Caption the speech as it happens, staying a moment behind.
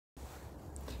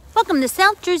Welcome to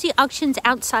South Jersey Auction's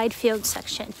outside field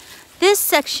section. This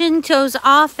section goes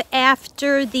off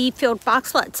after the field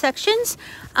box lot sections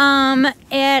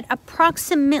at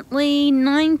approximately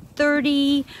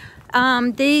 9:30.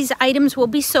 These items will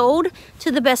be sold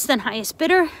to the best and highest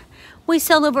bidder. We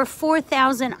sell over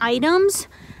 4,000 items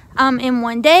in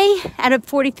one day out of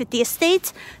 40-50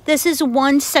 estates. This is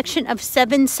one section of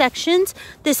 7 sections.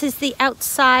 This is the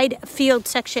outside field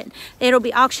section. It'll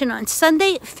be auctioned on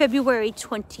Sunday, February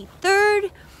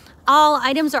 23rd. All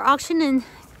items are auctioned and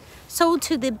sold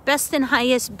to the best and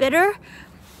highest bidder.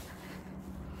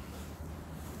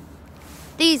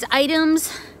 These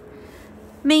items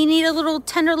may need a little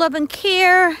tender love and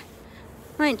care.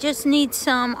 Might just need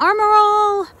some Armor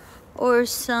All or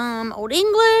some Old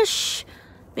English,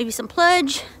 maybe some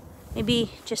Pledge,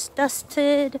 maybe just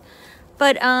dusted.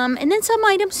 But and then some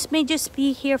items may just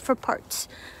be here for parts.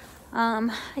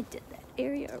 I did that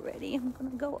area already. I'm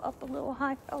gonna go up a little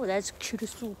high. Oh, that's the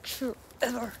cutest little chair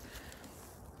ever.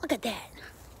 Look at that.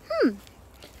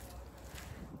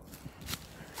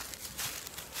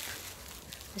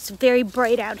 It's very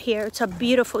bright out here. It's a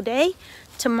beautiful day.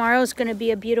 Tomorrow's going to be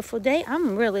a beautiful day.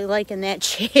 I'm really liking that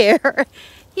chair.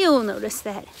 You'll notice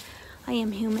that. I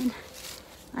am human.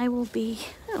 I will be...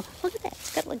 Oh, look at that.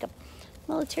 It's got like a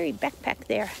military backpack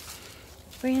there.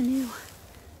 Brand new.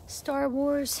 Star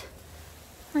Wars.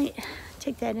 Might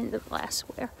take that into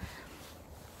glassware.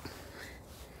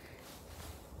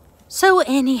 So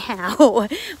anyhow,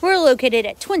 we're located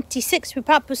at 26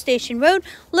 Repaupo Station Road,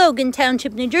 Logan,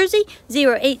 Township, New Jersey,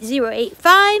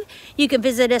 08085. You can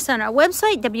visit us on our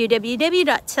website,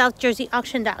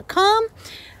 www.southjerseyauction.com.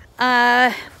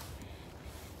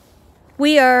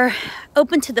 We are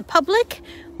open to the public.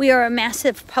 We are a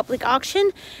massive public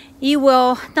auction. You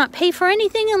will not pay for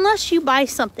anything unless you buy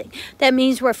something. That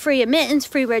means we're free admittance,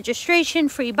 free registration,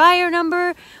 free buyer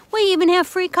number. We even have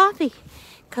free coffee.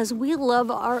 Because we love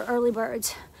our early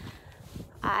birds.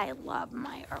 I love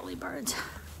my early birds.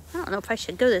 I don't know if I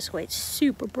should go this way. It's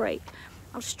super bright.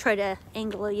 I'll just try to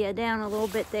angle you down a little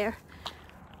bit there.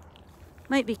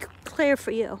 Might be clear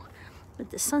for you,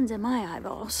 but the sun's in my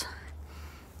eyeballs.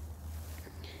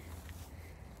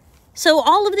 So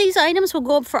all of these items will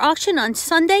go up for auction on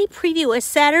Sunday. Preview is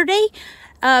Saturday,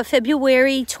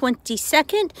 February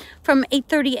 22nd from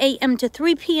 8:30 a.m. to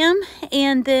 3 p.m.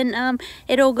 And then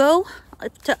it'll go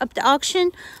up to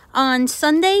auction on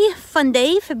Sunday, Fun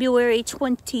Day, February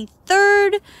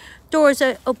 23rd. Doors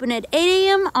are open at 8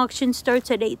 a.m. Auction starts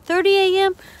at 8:30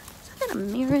 a.m. Has that got a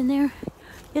mirror in there?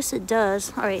 Yes, it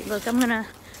does. All right, look, I'm gonna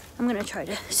try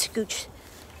to scooch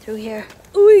through here.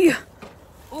 Ooh,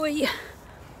 ooh.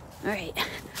 All right,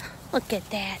 look at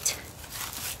that.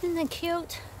 Isn't that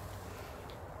cute?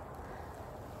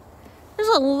 There's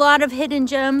a lot of hidden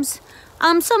gems.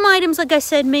 Some items, like I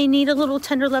said, may need a little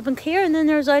tender love and care, and then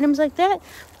there's items like that.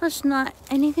 There's not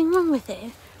anything wrong with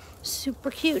it.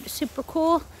 Super cute, super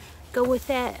cool. Go with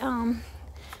that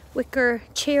wicker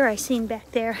chair I seen back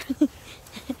there.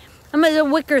 I'm at a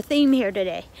wicker theme here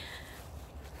today.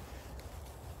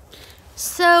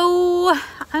 So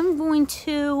I'm going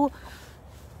to.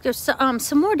 There's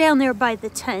some more down there by the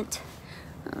tent.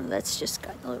 That's just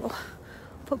got little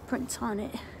footprints on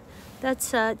it.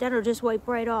 That'll just wipe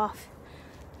right off.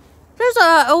 There's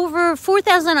over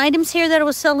 4,000 items here that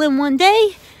will sell in one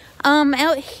day.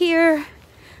 Out here,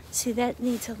 see, that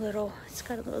needs a little, it's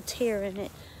got a little tear in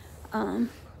it. But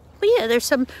yeah, there's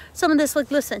some of this,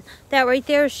 like, listen, that right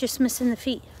there is just missing the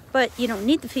feet. But you don't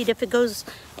need the feet if it goes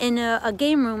in a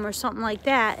game room or something like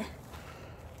that.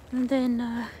 And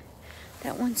then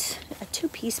that one's a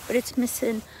 2-piece, but it's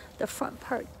missing the front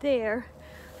part there.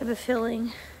 I have a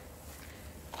feeling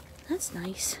that's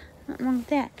nice. Nothing wrong with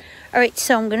that. All right,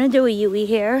 so I'm gonna do a Yui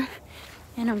here,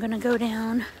 and I'm gonna go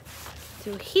down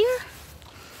through here.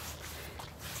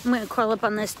 I'm gonna crawl up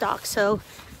on this dock, so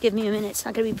give me a minute. It's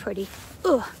not gonna be pretty.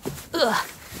 Ugh, ugh.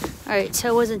 All right, so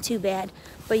it wasn't too bad,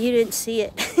 but you didn't see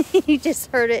it. You just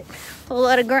heard it. A whole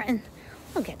lot of grunting.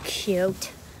 Look how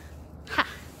cute. Ha.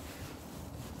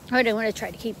 All right, I'm gonna try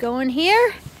to keep going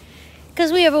here,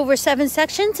 because we have over 7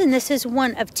 sections, and this is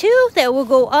one of 2 that will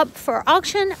go up for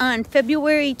auction on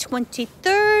February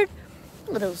 23rd.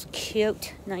 Look at those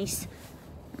cute. Nice.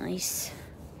 Nice.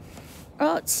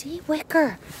 Oh, see,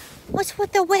 wicker. What's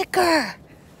with the wicker?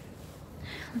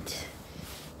 I'm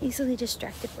easily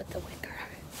distracted with the wicker.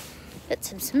 Got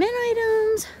some cement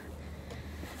items.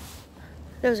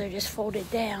 Those are just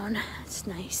folded down. That's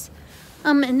nice.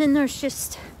 And then there's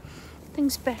just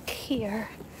things back here.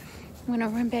 I'm gonna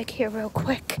run back here real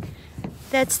quick.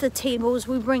 That's the tables.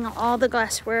 We bring all the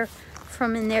glassware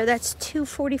from in there. That's 2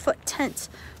 40-foot tents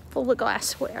full of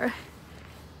glassware.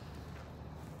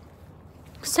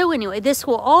 So anyway, this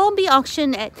will all be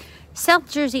auctioned at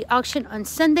South Jersey Auction on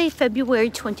Sunday, February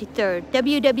 23rd.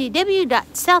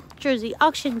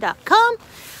 www.southjerseyauction.com.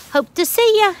 Hope to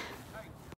see ya.